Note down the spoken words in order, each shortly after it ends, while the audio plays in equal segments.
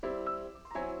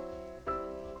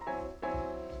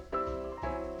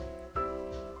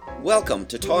Welcome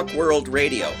to Talk World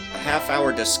Radio, a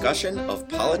half-hour discussion of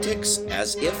politics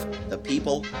as if the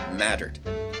people mattered.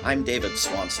 I'm David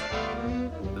Swanson.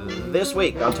 This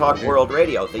week on Talk World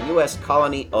Radio, the U.S.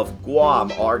 colony of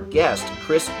Guam. Our guest,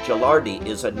 Chris Gilardi,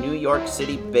 is a New York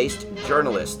City-based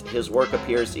journalist. His work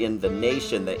appears in The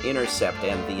Nation, The Intercept,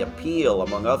 and The Appeal,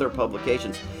 among other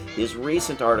publications. His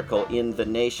recent article in The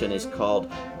Nation is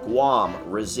called Guam,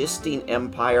 Resisting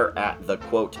Empire at the,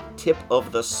 quote, tip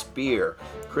of the spear.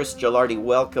 Chris Gilardi,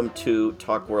 welcome to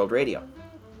Talk World Radio.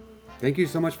 Thank you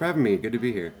so much for having me. Good to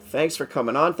be here. Thanks for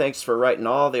coming on. Thanks for writing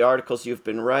all the articles you've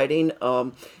been writing.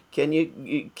 Can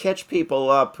you catch people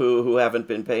up who haven't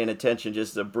been paying attention,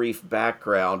 just a brief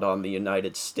background on the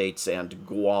United States and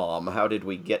Guam? How did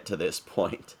we get to this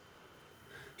point?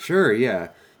 Sure, yeah.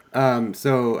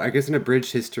 So I guess an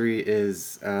abridged history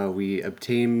is we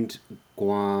obtained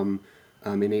Guam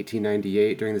in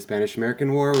 1898 during the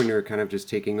Spanish-American War when we were kind of just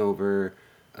taking over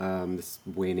this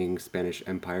waning Spanish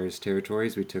Empire's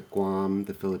territories. We took Guam,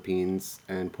 the Philippines,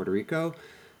 and Puerto Rico.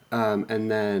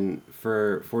 And then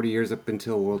for 40 years up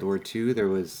until World War II, there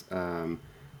was a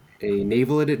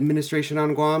naval administration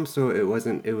on Guam. So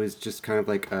it was just kind of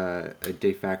like a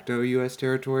de facto U.S.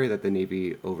 territory that the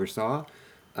Navy oversaw.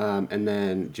 And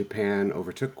then Japan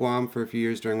overtook Guam for a few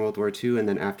years during World War II. And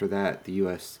then after that, the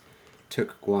U.S.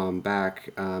 took Guam back.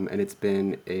 And it's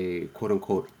been a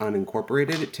quote-unquote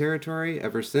unincorporated territory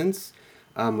ever since,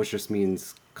 which just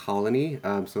means colony.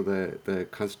 So the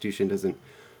Constitution doesn't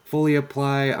fully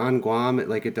apply on Guam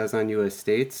like it does on U.S.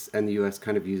 states, and the U.S.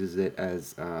 kind of uses it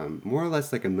as more or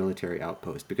less like a military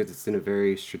outpost because it's in a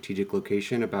very strategic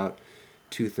location about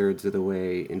 2/3 of the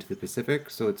way into the Pacific,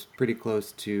 so it's pretty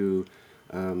close to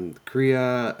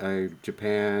Korea,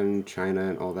 Japan, China,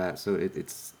 and all that, so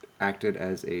it's acted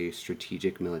as a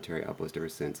strategic military outpost ever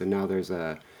since, and now there's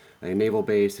a naval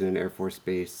base and an Air Force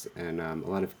base and a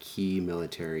lot of key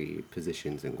military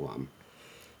positions in Guam.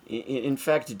 In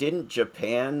fact, didn't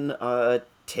Japan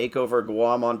take over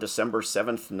Guam on December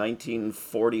 7th,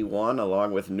 1941,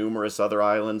 along with numerous other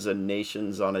islands and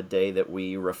nations on a day that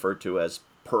we refer to as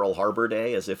Pearl Harbor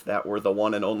Day, as if that were the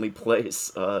one and only place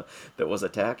that was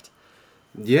attacked?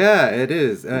 Yeah, it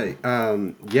is.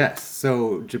 Yes,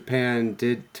 so Japan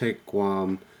did take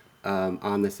Guam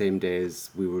on the same day as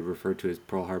we would refer to as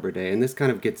Pearl Harbor Day, and this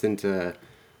kind of gets into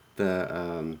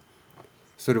the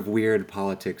sort of weird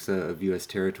politics of U.S.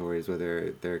 territories,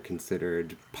 whether they're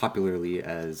considered popularly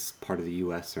as part of the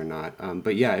U.S. or not.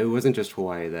 But yeah, it wasn't just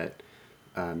Hawaii that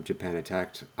Japan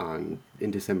attacked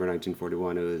in December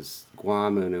 1941. It was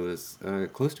Guam, and it was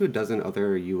close to a dozen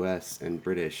other U.S. and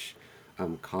British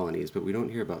colonies, but we don't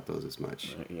hear about those as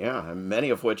much. Yeah,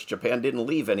 many of which Japan didn't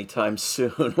leave anytime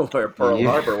soon, where Pearl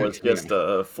Harbor was just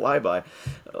a flyby.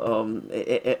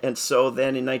 And so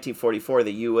then in 1944,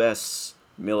 the U.S.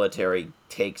 military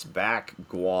takes back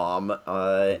Guam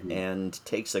and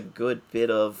takes a good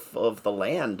bit of the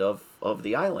land of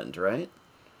the island, right?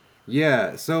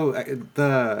 Yeah, so I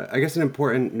guess an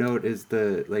important note is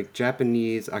the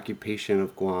Japanese occupation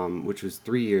of Guam, which was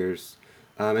 3 years,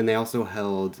 and they also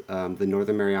held the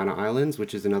Northern Mariana Islands,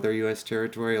 which is another U.S.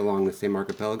 territory along the same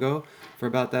archipelago for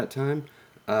about that time.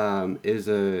 Is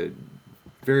a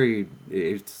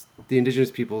it's the indigenous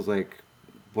peoples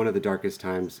one of the darkest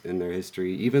times in their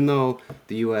history, even though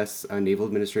the U.S. Naval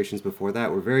administrations before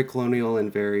that were very colonial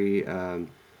and very, bad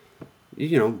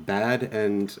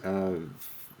and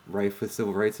rife with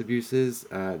civil rights abuses.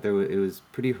 It was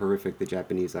pretty horrific, the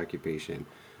Japanese occupation.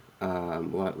 A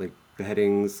lot like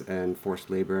beheadings and forced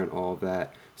labor and all of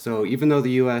that. So even though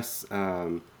the U.S.,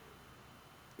 the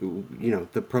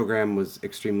program was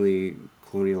extremely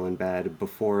colonial and bad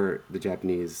before the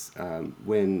Japanese,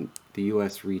 when the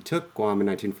U.S. retook Guam in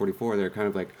 1944, they're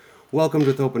kind of welcomed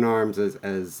with open arms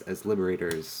as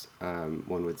liberators,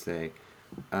 one would say.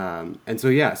 And so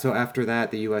after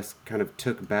that, the U.S. kind of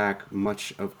took back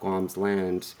much of Guam's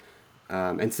land.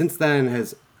 And since then,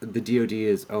 the DoD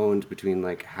has owned between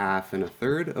half and a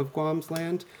third of Guam's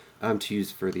land to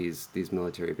use for these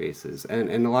military bases.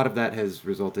 And a lot of that has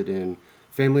resulted in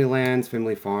family lands,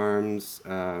 family farms,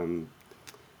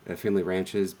 family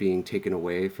ranches being taken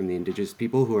away from the indigenous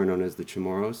people who are known as the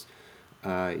Chamorros.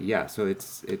 So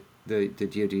the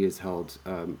DoD has held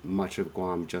much of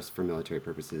Guam just for military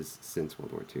purposes since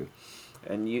World War II.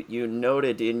 And you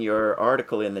noted in your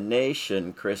article in The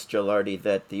Nation, Chris Gilardi,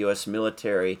 that the U.S.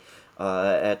 military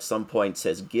at some points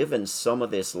has given some of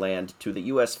this land to the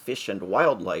U.S. Fish and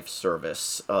Wildlife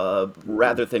Service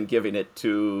rather than giving it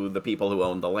to the people who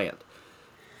own the land.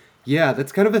 Yeah,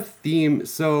 that's kind of a theme.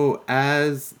 So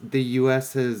as the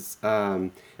U.S. has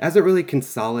hasn't really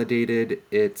consolidated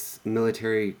its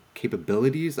military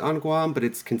capabilities on Guam, but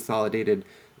it's consolidated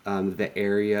the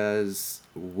areas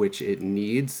which it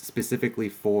needs specifically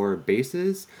for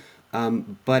bases.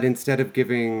 But instead of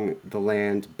giving the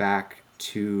land back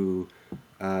to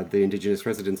the indigenous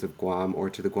residents of Guam or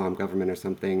to the Guam government or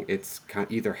something, it's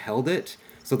either held it.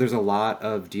 So there's a lot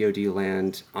of DoD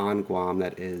land on Guam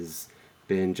that is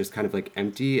been just kind of like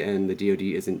empty, and the DoD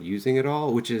isn't using it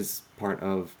all, which is part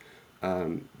of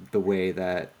the way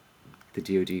that the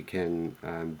DoD can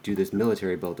do this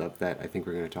military buildup that I think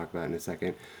we're going to talk about in a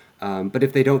second. But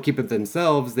if they don't keep it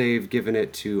themselves, they've given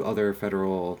it to other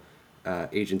federal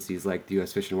agencies like the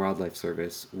U.S. Fish and Wildlife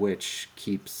Service, which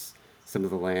keeps some of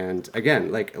the land,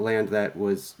 again, like land that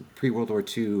was pre World War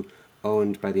II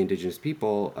owned by the indigenous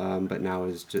people, but now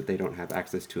they don't have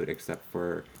access to it except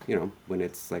for, when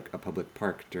it's like a public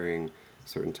park during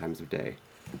certain times of day.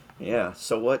 Yeah.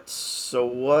 What's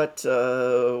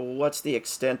the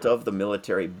extent of the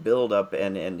military buildup,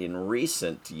 and in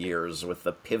recent years with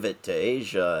the pivot to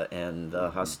Asia and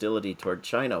the hostility toward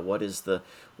China, what is the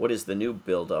new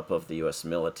buildup of the U.S.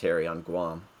 military on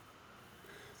Guam?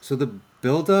 So the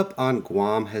buildup on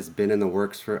Guam has been in the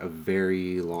works for a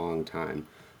very long time.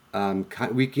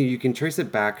 We can you can trace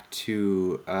it back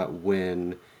to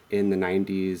when in the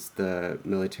 90s the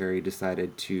military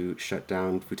decided to shut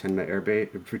down Futenma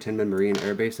Marine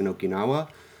Air Base in Okinawa,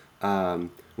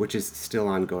 which is still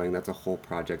ongoing. That's a whole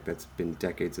project that's been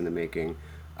decades in the making.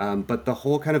 But the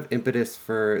whole kind of impetus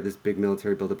for this big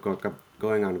military buildup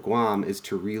going on Guam is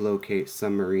to relocate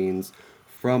some Marines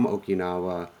from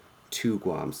Okinawa to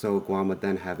Guam. So Guam would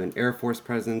then have an Air Force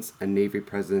presence, a Navy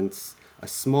presence, a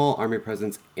small Army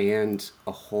presence, and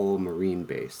a whole Marine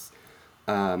base.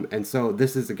 And so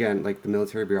this is again like the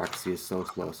military bureaucracy is so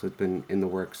slow. So it's been in the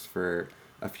works for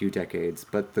a few decades.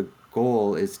 But the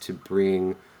goal is to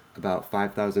bring about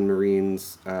 5,000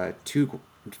 Marines to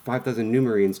 5,000 new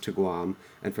Marines to Guam,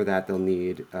 and for that they'll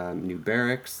need new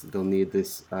barracks. They'll need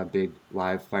this big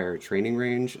live fire training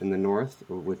range in the north,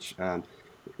 which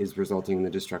is resulting in the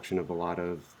destruction of a lot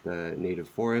of the native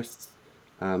forests.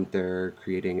 They're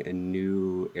creating a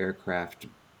new aircraft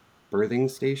berthing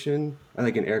station,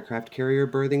 like an aircraft carrier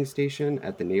berthing station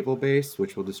at the naval base,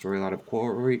 which will destroy a lot of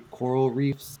coral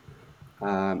reefs,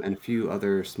 and a few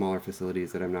other smaller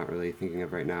facilities that I'm not really thinking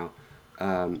of right now.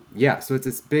 Yeah, so it's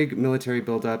this big military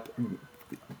buildup.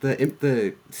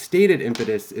 The stated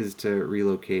impetus is to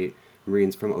relocate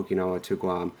Marines from Okinawa to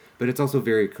Guam, but it's also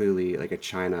very clearly like a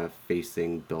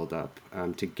China-facing buildup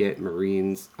to get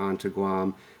Marines onto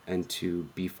Guam and to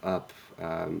beef up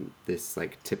this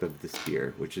like tip of the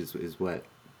spear, which is what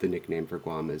the nickname for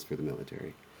Guam is for the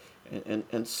military.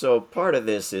 And so part of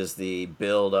this is the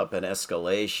build up and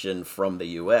escalation from the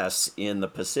U.S. in the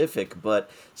Pacific, but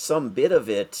some bit of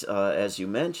it, as you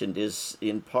mentioned, is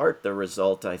in part the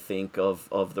result, I think,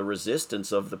 of the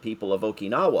resistance of the people of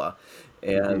Okinawa Hmm.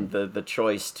 and the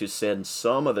choice to send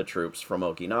some of the troops from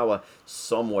Okinawa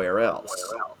somewhere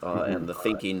else, Hmm. and the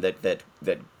thinking that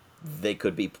they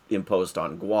could be imposed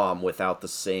on Guam without the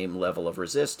same level of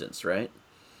resistance, right?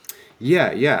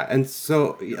 Yeah, yeah. And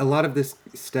so a lot of this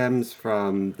stems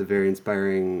from the very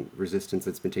inspiring resistance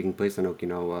that's been taking place on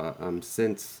Okinawa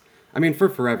since, I mean, for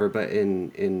forever, but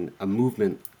in a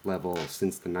movement level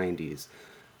since the 90s.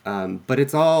 But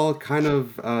it's all kind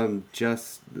of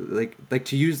just like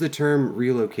to use the term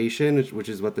relocation, which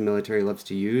is what the military loves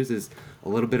to use, is a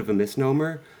little bit of a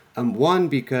misnomer. One,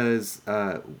 because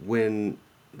when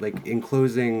like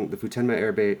enclosing the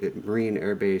Futenma Marine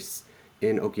Air Base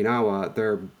in Okinawa,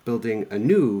 they're building a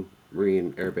new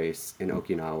Marine Air Base in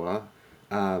Okinawa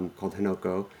called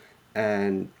Hinoko,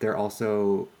 and they're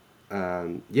also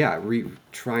yeah,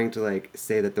 trying to like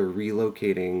say that they're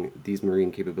relocating these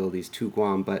marine capabilities to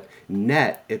Guam, but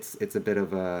net it's a bit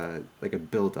of a like a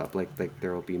build up, like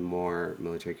there will be more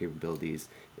military capabilities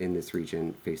in this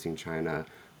region facing China,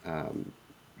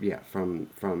 yeah,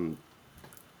 from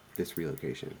this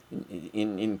relocation.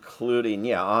 Including,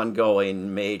 yeah,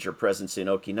 ongoing major presence in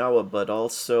Okinawa, but Yeah.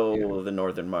 also the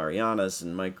Northern Marianas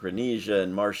and Micronesia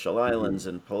and Marshall Hmm. Islands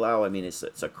and Palau. I mean,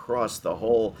 it's across the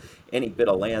whole, any bit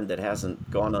of land that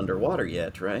hasn't gone underwater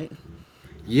yet, right?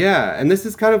 Yeah, and this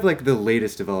is kind of like the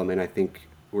latest development I think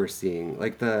we're seeing.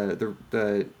 Like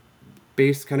the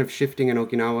base kind of shifting in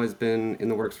Okinawa has been in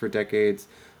the works for decades.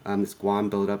 This Guam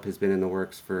buildup has been in the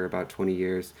works for about 20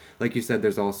 years. Like you said,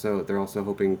 they're also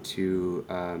hoping to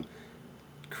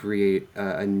create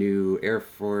a new Air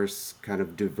Force kind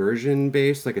of diversion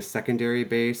base, like a secondary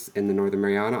base in the Northern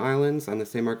Mariana Islands on the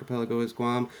same archipelago as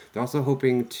Guam. They're also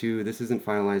hoping to, this isn't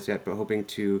finalized yet, but hoping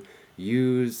to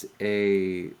use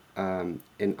an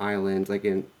island, like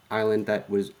an island that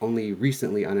was only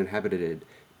recently uninhabited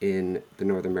in the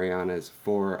Northern Marianas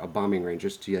for a bombing range,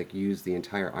 just to like use the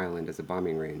entire island as a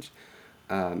bombing range.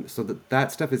 So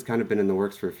that stuff has kind of been in the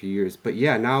works for a few years. But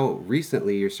yeah, now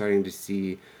recently you're starting to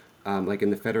see, like in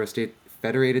the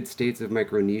Federated States of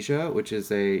Micronesia, which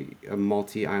is a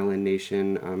multi-island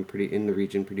nation, pretty in the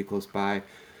region, pretty close by.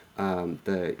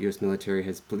 The U.S. military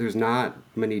has, there's not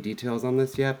many details on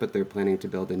this yet, but they're planning to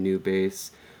build a new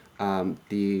base.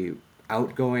 The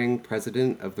outgoing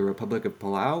president of the Republic of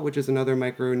Palau, which is another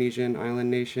Micronesian island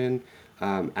nation,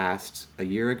 asked a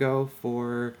year ago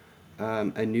for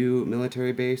a new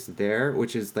military base there,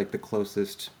 which is like the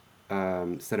closest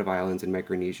set of islands in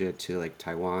Micronesia to like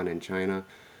Taiwan and China.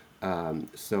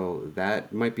 So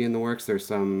that might be in the works. There's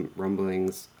some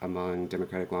rumblings among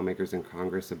Democratic lawmakers in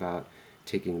Congress about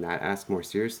taking that ask more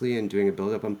seriously and doing a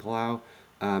buildup on Palau.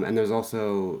 And there's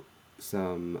also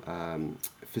some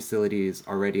facilities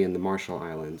already in the Marshall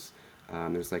Islands.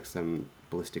 There's like some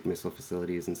ballistic missile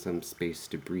facilities and some space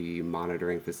debris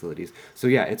monitoring facilities. So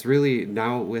yeah, it's really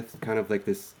now with kind of like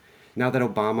this, now that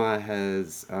Obama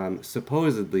has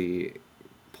supposedly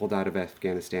pulled out of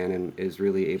Afghanistan and is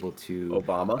really able to,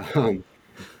 Obama. um,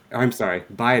 I'm sorry,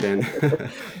 Biden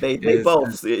They is,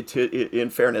 both, in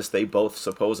fairness, they both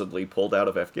supposedly pulled out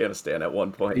of Afghanistan at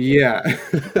one point. yeah,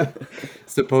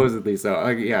 supposedly so.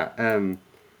 Yeah,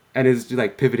 and is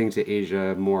like pivoting to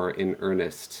Asia more in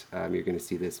earnest. You're going to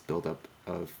see this buildup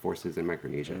of forces in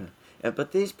Micronesia. Yeah.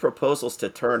 But these proposals to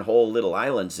turn whole little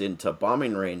islands into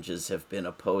bombing ranges have been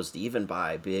opposed even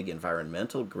by big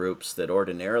environmental groups that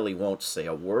ordinarily won't say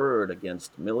a word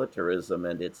against militarism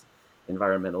and its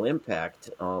environmental impact.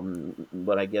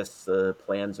 But I guess the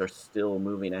plans are still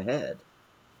moving ahead.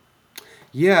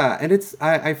 Yeah, and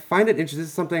I find it interesting. This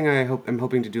is something I'm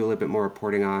hoping to do a little bit more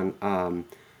reporting on.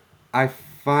 I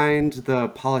find the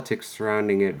politics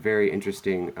surrounding it very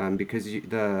interesting because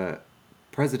the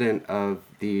president of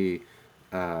the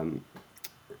um,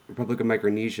 Republic of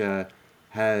Micronesia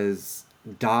has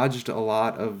dodged a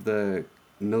lot of the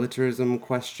militarism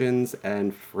questions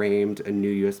and framed a new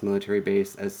U.S. military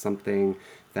base as something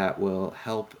that will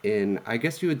help in, I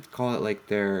guess you would call it like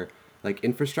their like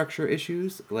infrastructure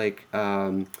issues. Like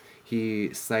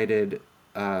he cited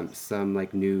some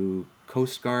like new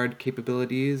Coast Guard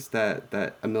capabilities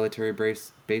that a military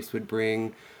base would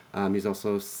bring. He's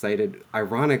also cited,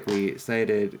 ironically,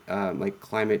 cited like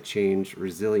climate change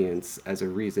resilience as a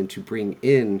reason to bring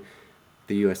in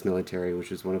the U.S. military,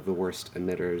 which is one of the worst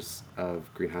emitters of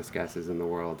greenhouse gases in the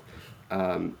world.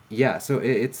 Yeah, so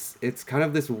it's kind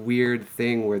of this weird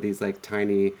thing where these like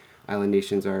tiny island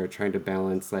nations are trying to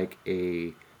balance like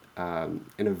a an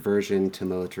aversion to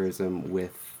militarism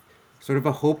with sort of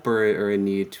a hope or a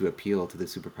need to appeal to the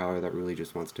superpower that really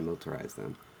just wants to militarize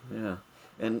them. Yeah.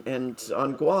 And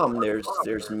on Guam,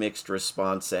 there's mixed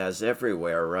response as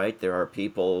everywhere, right? There are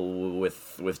people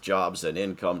with jobs and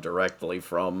income directly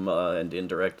from and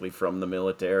indirectly from the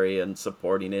military and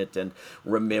supporting it and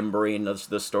remembering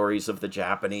the stories of the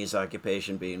Japanese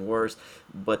occupation being worse.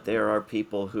 But there are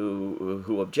people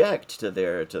who object to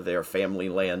their family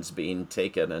lands being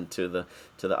taken and to the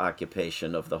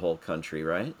occupation of the whole country,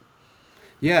 right?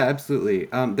 Yeah, absolutely.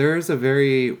 There is a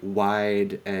very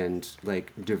wide and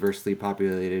like diversely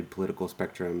populated political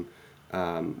spectrum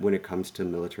when it comes to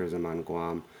militarism on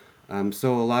Guam.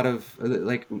 So a lot of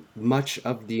like much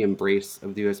of the embrace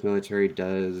of the U.S. military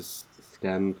does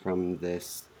stem from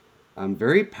this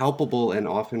very palpable and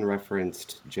often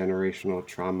referenced generational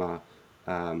trauma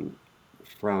um,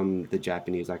 from the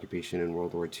Japanese occupation in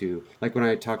World War II. Like when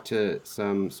I talked to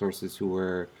some sources who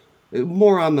were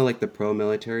more on the like the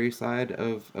pro-military side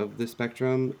of the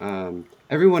spectrum,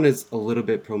 everyone is a little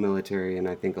bit pro-military and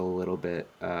I think a little bit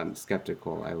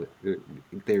skeptical. I would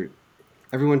they're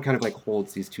everyone kind of like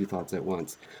holds these two thoughts at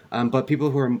once. But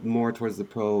people who are more towards the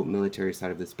pro-military side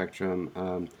of the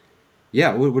spectrum,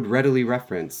 yeah, would readily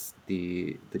reference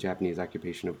the Japanese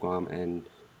occupation of Guam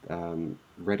and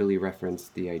readily reference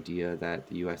the idea that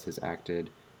the U.S. has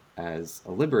acted as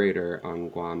a liberator on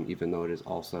Guam, even though it is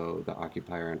also the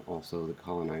occupier and also the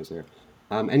colonizer.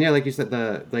 And yeah, like you said,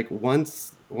 the like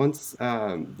once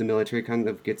the military kind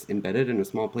of gets embedded in a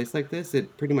small place like this,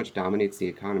 it pretty much dominates the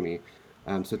economy.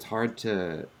 So it's hard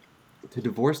to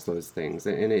divorce those things,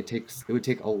 and it would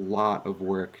take a lot of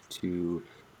work to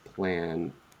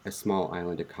plan a small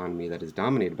island economy that is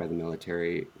dominated by the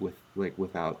military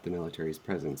without the military's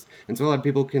presence. And so a lot of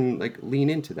people can like lean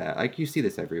into that. Like you see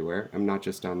this everywhere. I'm not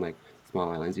just on like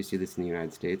small islands. You see this in the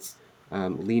United States,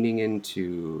 leaning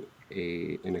into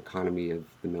a an economy of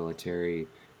the military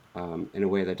in a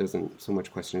way that doesn't so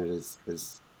much question it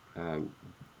as um,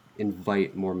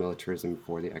 invite more militarism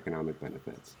for the economic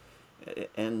benefits.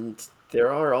 And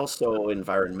there are also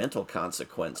environmental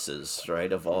consequences,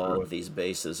 right, of all of these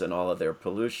bases and all of their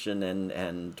pollution,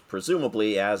 and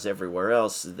presumably, as everywhere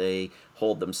else, they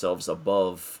hold themselves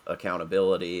above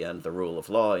accountability and the rule of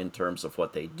law in terms of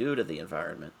what they do to the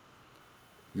environment.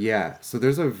 Yeah, so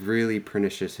there's a really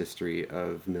pernicious history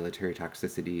of military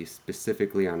toxicity,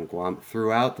 specifically on Guam,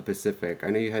 throughout the Pacific. I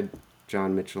know you had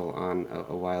John Mitchell on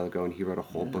a while ago, and he wrote a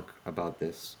whole Yeah. book about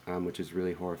this, which is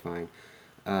really horrifying.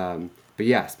 But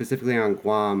yeah, specifically on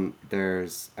Guam,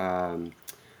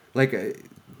 like uh,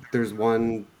 there's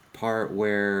one part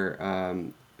where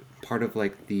part of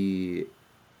like the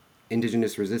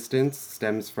indigenous resistance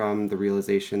stems from the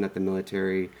realization that the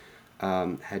military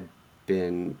had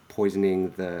been poisoning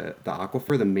the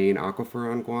aquifer, the main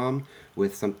aquifer on Guam,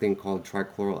 with something called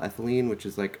trichloroethylene, which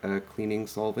is like a cleaning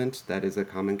solvent that is a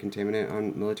common contaminant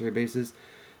on military bases.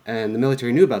 And the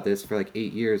military knew about this for like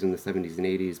 8 years in the 70s and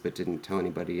 80s, but didn't tell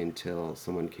anybody until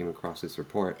someone came across this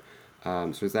report.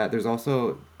 So is that there's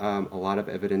also a lot of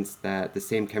evidence that the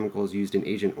same chemicals used in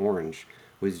Agent Orange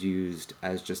was used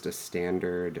as just a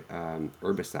standard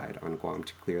herbicide on Guam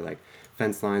to clear like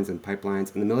fence lines and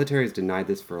pipelines. And the military has denied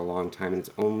this for a long time, and it's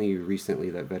only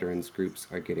recently that veterans groups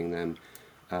are getting them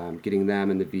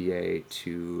and the VA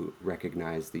to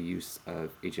recognize the use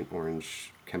of Agent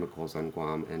Orange chemicals on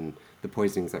Guam and the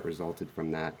poisonings that resulted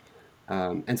from that.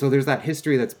 And so there's that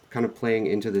history that's kind of playing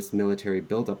into this military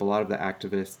buildup. A lot of the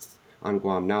activists on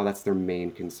Guam now, that's their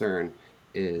main concern,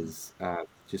 is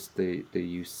just the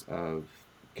use of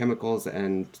chemicals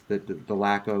and the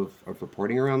lack of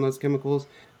reporting around those chemicals.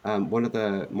 One of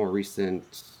the more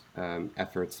recent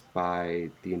efforts by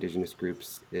the indigenous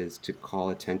groups is to call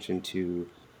attention to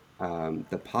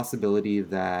the possibility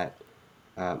that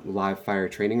live fire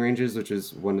training ranges, which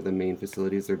is one of the main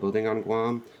facilities they're building on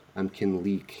Guam, can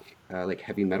leak like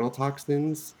heavy metal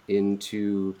toxins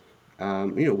into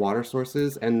water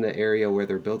sources, and the area where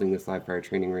they're building this live fire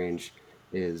training range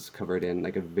is covered in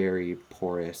like a very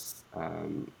porous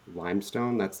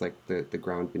limestone that's like the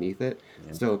ground beneath it.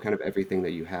 Yeah. So kind of everything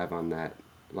that you have on that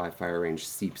live fire range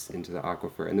seeps into the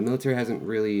aquifer. And the military hasn't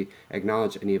really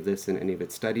acknowledged any of this in any of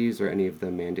its studies or any of the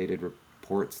mandated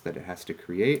reports that it has to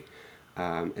create.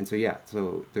 And so yeah,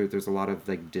 so there's a lot of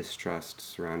like distrust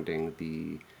surrounding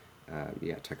the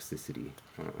toxicity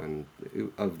on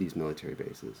of these military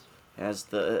bases. Has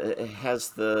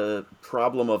the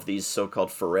problem of these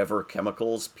so-called forever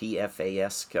chemicals,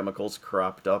 PFAS chemicals,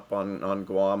 cropped up on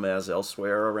Guam as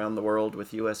elsewhere around the world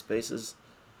with U.S. bases?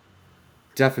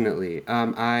 Definitely.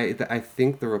 I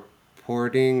think the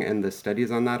reporting and the studies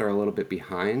on that are a little bit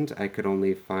behind. I could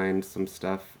only find some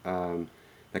stuff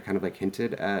that kind of like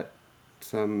hinted at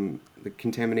some the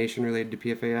contamination related to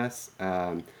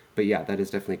PFAS. But yeah, that is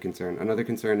definitely a concern. Another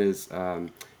concern is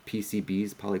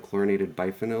PCBs, polychlorinated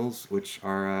biphenyls, which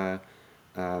are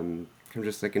kind of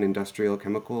just like an industrial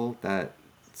chemical that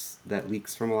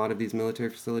leaks from a lot of these military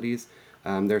facilities.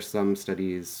 There's some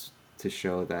studies to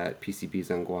show that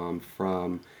PCBs on Guam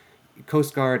from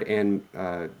Coast Guard and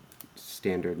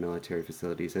standard military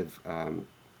facilities have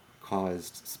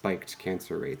caused spiked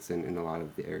cancer rates in a lot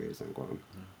of the areas on Guam.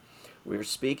 We're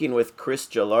speaking with Chris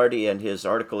Gilardi, and his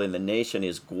article in The Nation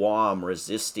is Guam,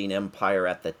 Resisting Empire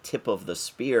at the Tip of the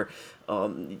Spear.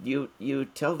 You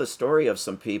tell the story of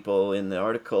some people in the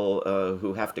article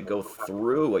who have to go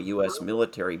through a U.S.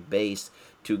 military base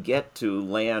to get to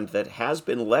land that has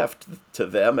been left to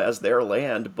them as their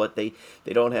land, but they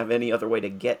don't have any other way to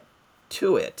get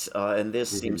to it. And this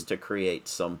seems Mhm. to create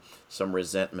some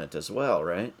resentment as well,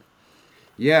 right?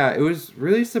 Yeah, it was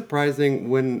really surprising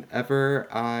whenever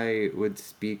I would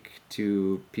speak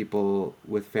to people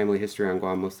with family history on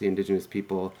Guam, mostly indigenous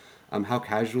people, how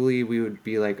casually we would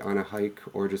be like on a hike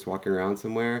or just walking around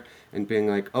somewhere and being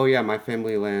like, oh yeah, my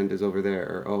family land is over there,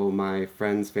 or oh, my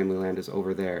friend's family land is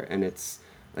over there, and it's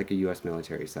like a US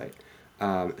military site.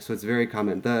 So it's very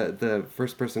common. The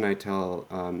first person I tell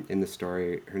in the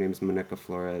story, her name is Monica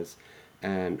Flores,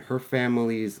 and her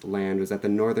family's land was at the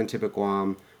northern tip of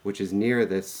Guam, which is near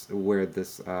this where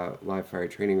this live fire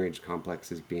training range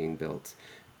complex is being built.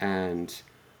 And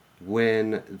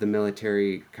when the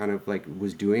military kind of like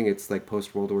was doing its like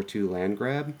post World War II land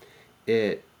grab,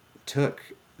 it took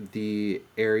the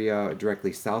area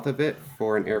directly south of it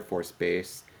for an Air Force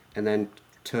base, and then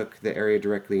took the area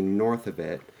directly north of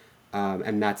it,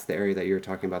 and that's the area that you're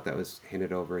talking about that was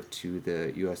handed over to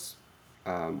the U.S.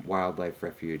 Wildlife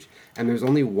Refuge. And there's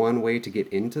only one way to get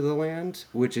into the land,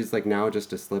 which is like now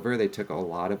just a sliver. They took a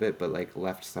lot of it, but like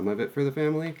left some of it for the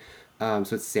family. So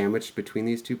it's sandwiched between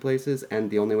these two places,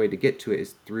 and the only way to get to it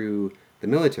is through the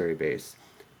military base,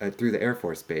 through the Air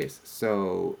Force base.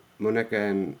 So Monica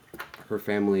and her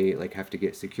family like have to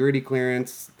get security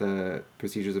clearance, the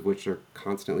procedures of which are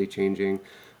constantly changing.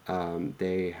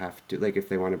 They have to like if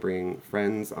they want to bring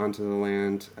friends onto the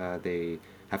land, they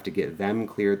have to get them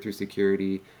cleared through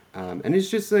security, and it's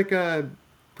just like a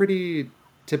pretty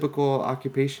typical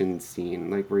occupation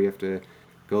scene, like where you have to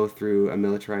go through a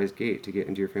militarized gate to get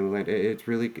into your family land. It's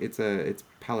really it's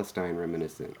Palestine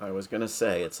reminiscent. I was going to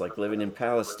say it's like living in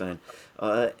Palestine.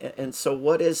 And so,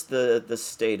 what is the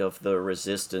state of the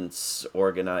resistance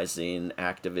organizing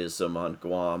activism on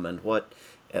Guam, and what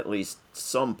at least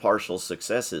some partial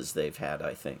successes they've had?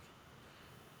 I think.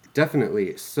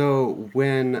 Definitely. So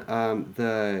when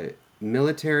the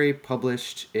military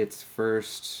published its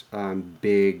first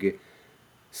big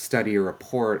study or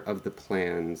report of the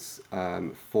plans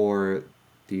for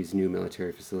these new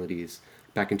military facilities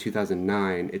back in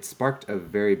 2009, it sparked a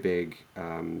very big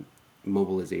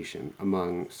mobilization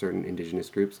among certain indigenous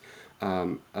groups.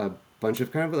 A bunch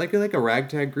of kind of like a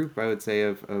ragtag group, I would say,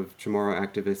 of Chamorro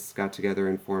activists got together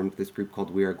and formed this group called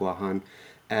We Are Guahan.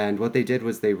 And what they did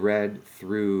was they read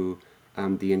through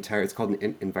the entire, it's called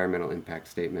an environmental impact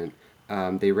statement.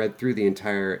 They read through the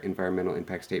entire environmental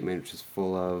impact statement, which is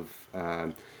full of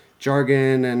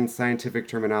jargon and scientific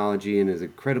terminology and is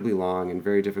incredibly long and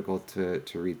very difficult to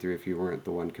read through if you weren't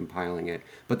the one compiling it.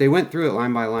 But they went through it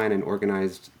line by line and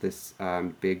organized this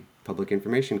big public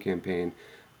information campaign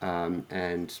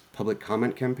and public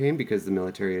comment campaign, because the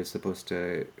military is supposed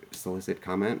to solicit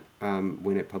comment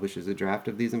when it publishes a draft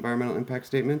of these environmental impact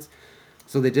statements.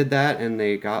 So they did that and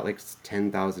they got like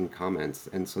 10,000 comments.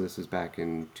 And so this was back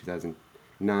in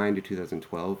 2009 to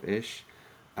 2012 ish.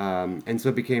 And so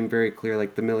it became very clear,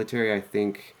 like the military, I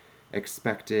think,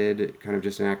 expected kind of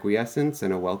just an acquiescence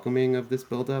and a welcoming of this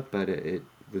buildup, but it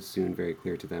was soon very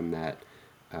clear to them that,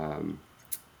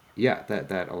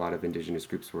 that a lot of indigenous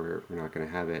groups were not going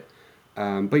to have it.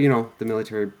 But, the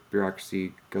military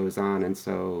bureaucracy goes on, and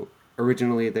so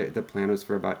originally the plan was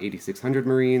for about 8,600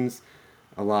 Marines,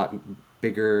 a lot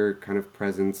bigger kind of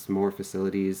presence, more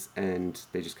facilities, and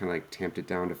they just kind of like tamped it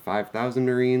down to 5,000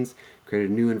 Marines, created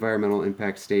a new environmental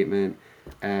impact statement,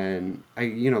 and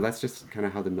that's just kind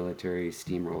of how the military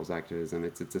steamrolls activism.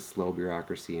 It's a slow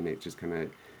bureaucracy, and it just kind of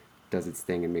does its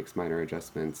thing and makes minor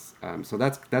adjustments. So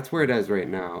that's where it is right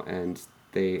now, and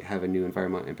they have a new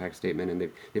environmental impact statement,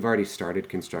 and they've already started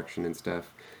construction and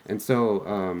stuff, and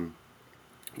so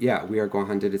We Are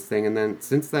Guahan did its thing, and then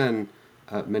since then,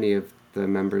 many of the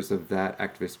members of that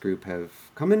activist group have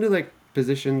come into like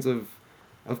positions of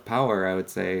power, I would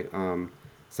say.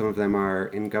 Some of them are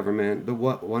in government.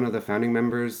 One of the founding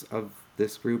members of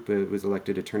this group was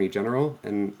elected Attorney General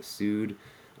and sued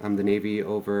the Navy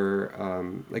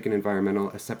over like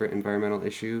a separate environmental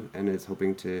issue, and is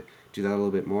hoping to do that a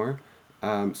little bit more.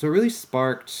 So it really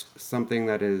sparked something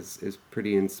that is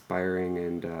pretty inspiring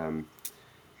and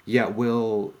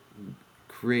will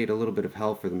create a little bit of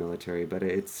hell for the military, but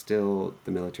it's still,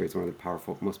 the military is one of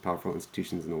the most powerful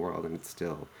institutions in the world, and it's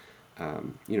still,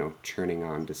 churning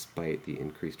on despite the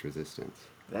increased resistance.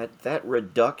 That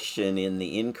reduction in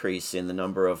the increase in the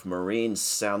number of Marines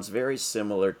sounds very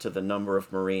similar to the number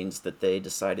of Marines that they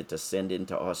decided to send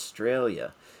into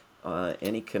Australia.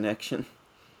 Any connection?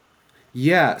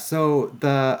 Yeah, so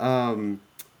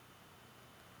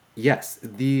yes,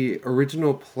 the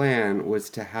original plan was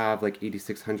to have like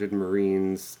 8,600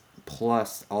 Marines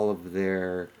plus all of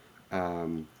their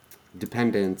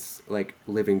dependents like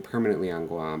living permanently on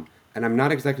Guam. And I'm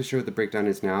not exactly sure what the breakdown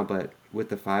is now, but with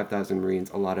the 5,000 Marines,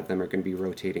 a lot of them are going to be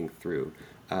rotating through,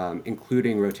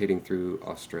 including rotating through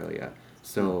Australia.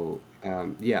 So,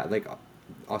 like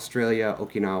Australia,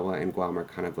 Okinawa, and Guam are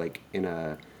kind of like in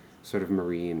a sort of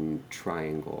marine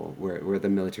triangle where the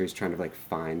military is trying to like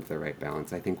find the right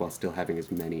balance, I think, while still having as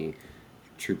many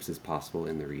troops as possible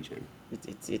in the region.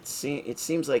 It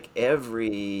seems like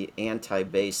every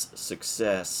anti-base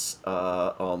success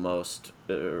almost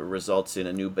results in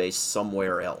a new base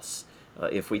somewhere else.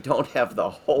 If we don't have the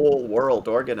whole world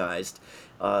organized,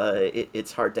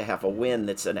 it's hard to have a win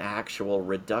that's an actual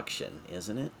reduction,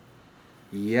 isn't it?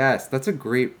 Yes, that's a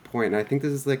great point. And I think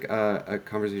this is like a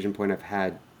conversation point I've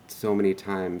had so many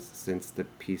times since the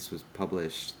piece was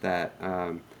published that,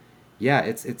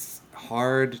 it's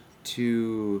hard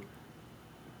to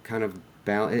kind of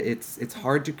balance. It's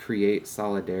hard to create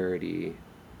solidarity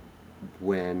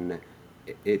when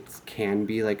it can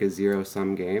be like a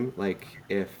zero-sum game. Like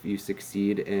if you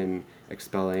succeed in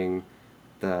expelling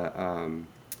the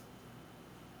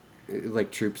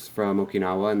like troops from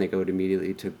Okinawa and they go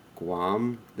immediately to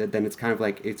Guam, then it's kind of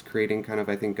like it's creating kind of,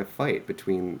 I think, a fight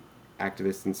between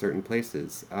activists in certain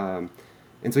places. And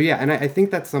so yeah, and I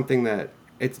think that's something that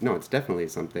it's definitely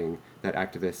something that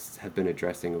activists have been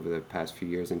addressing over the past few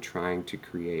years and trying to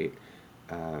create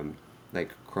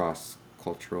like cross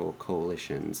cultural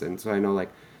coalitions. And so I know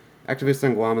like activists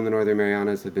on Guam and the Northern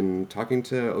Marianas have been talking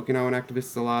to Okinawan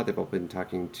activists a lot. They've all been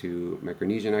talking to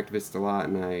Micronesian activists a lot,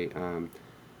 and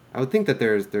I would think that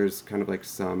there's kind of like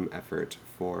some effort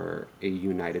for a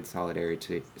united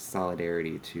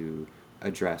solidarity to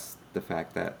address the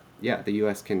fact that yeah, the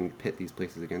U.S. can pit these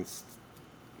places against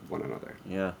one another.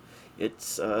 Yeah,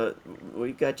 it's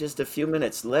we've got just a few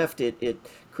minutes left.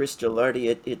 Chris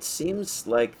Gilardi, it seems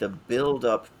like the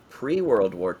build-up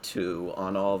pre-World War II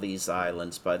on all these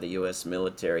islands by the U.S.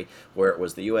 military, where it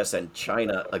was the U.S. and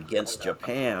China against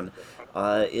Japan,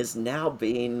 is now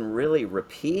being really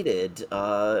repeated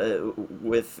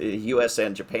with the U.S.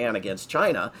 and Japan against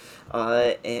China,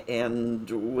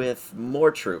 and with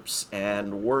more troops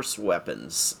and worse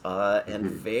weapons,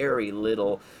 and very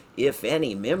little, if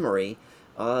any, memory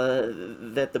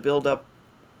that the buildup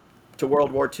to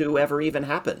World War II ever even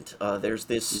happened. There's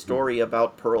this story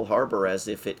about Pearl Harbor as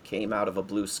if it came out of a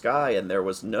blue sky, and there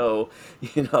was no,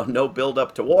 no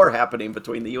buildup to war happening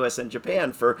between the U.S. and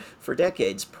Japan for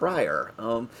decades prior.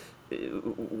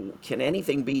 Can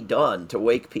anything be done to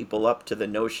wake people up to the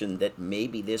notion that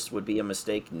maybe this would be a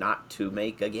mistake not to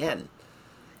make again?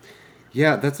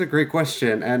 Yeah, that's a great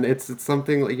question, and it's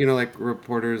something like, like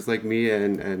reporters like me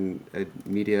and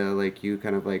media like you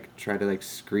kind of like try to like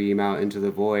scream out into the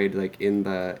void like in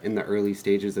the early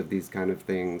stages of these kind of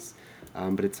things,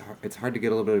 but it's hard to get a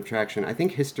little bit of traction. I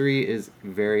think history is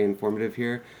very informative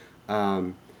here.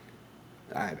 Um,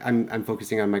 I'm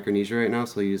focusing on Micronesia right now,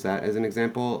 so I'll use that as an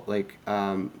example. Like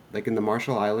in the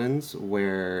Marshall Islands,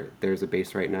 where there's a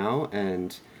base right now,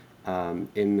 and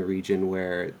in the region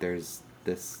where there's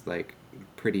this like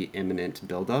pretty imminent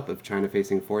buildup of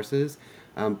China-facing forces,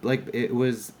 like it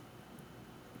was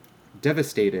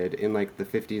devastated in like the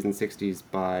 50s and 60s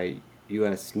by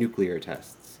U.S. nuclear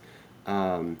tests.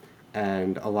 Um,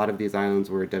 and a lot of these islands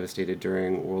were devastated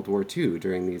during World War II,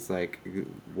 during these like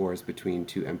wars between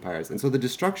two empires. And so the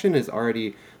destruction is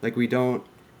already like we don't.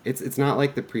 It's not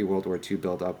like the pre-World War II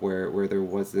buildup where there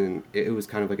wasn't. It was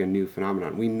kind of like a new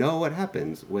phenomenon. We know what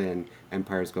happens when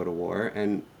empires go to war,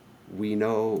 and we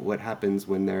know what happens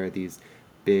when there are these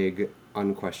big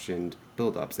unquestioned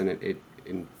buildups, and it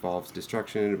involves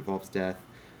destruction, it involves death,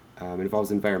 it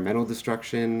involves environmental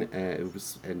destruction.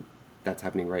 And that's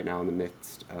happening right now in the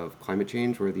midst of climate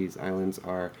change, where these islands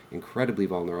are incredibly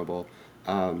vulnerable.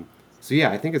 So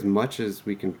yeah, I think as much as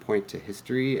we can point to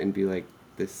history and be like,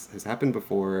 this has happened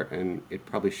before and it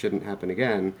probably shouldn't happen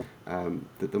again,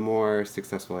 the more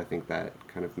successful I think that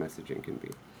kind of messaging can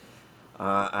be.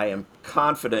 I am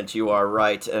confident you are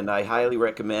right, and I highly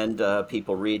recommend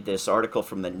people read this article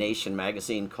from The Nation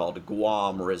magazine called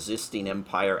Guam, Resisting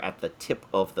Empire at the Tip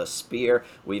of the Spear.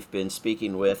 We've been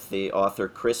speaking with the author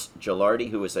Chris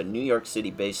Gilardi, who is a New York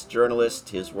City-based journalist.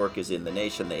 His work is in The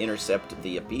Nation, The Intercept,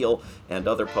 The Appeal, and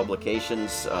other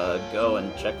publications. Go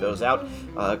and check those out.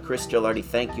 Chris Gilardi,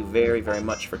 thank you very, very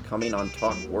much for coming on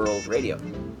Talk World Radio.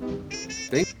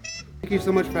 Thank you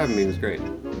so much for having me. It was great.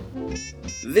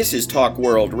 This is Talk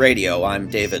World Radio. I'm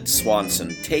David Swanson.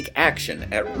 Take action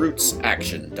at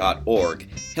rootsaction.org.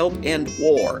 Help end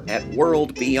war at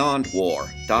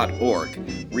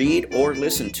worldbeyondwar.org. Read or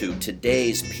listen to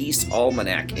today's Peace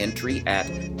Almanac entry at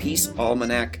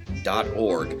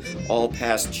peacealmanac.org. All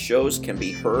past shows can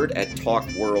be heard at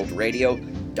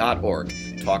talkworldradio.org.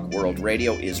 Talk World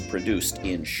Radio is produced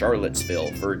in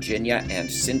Charlottesville, Virginia, and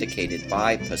syndicated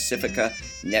by Pacifica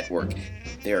Network.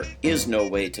 There is no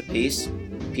way to peace.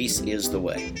 Peace is the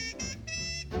way.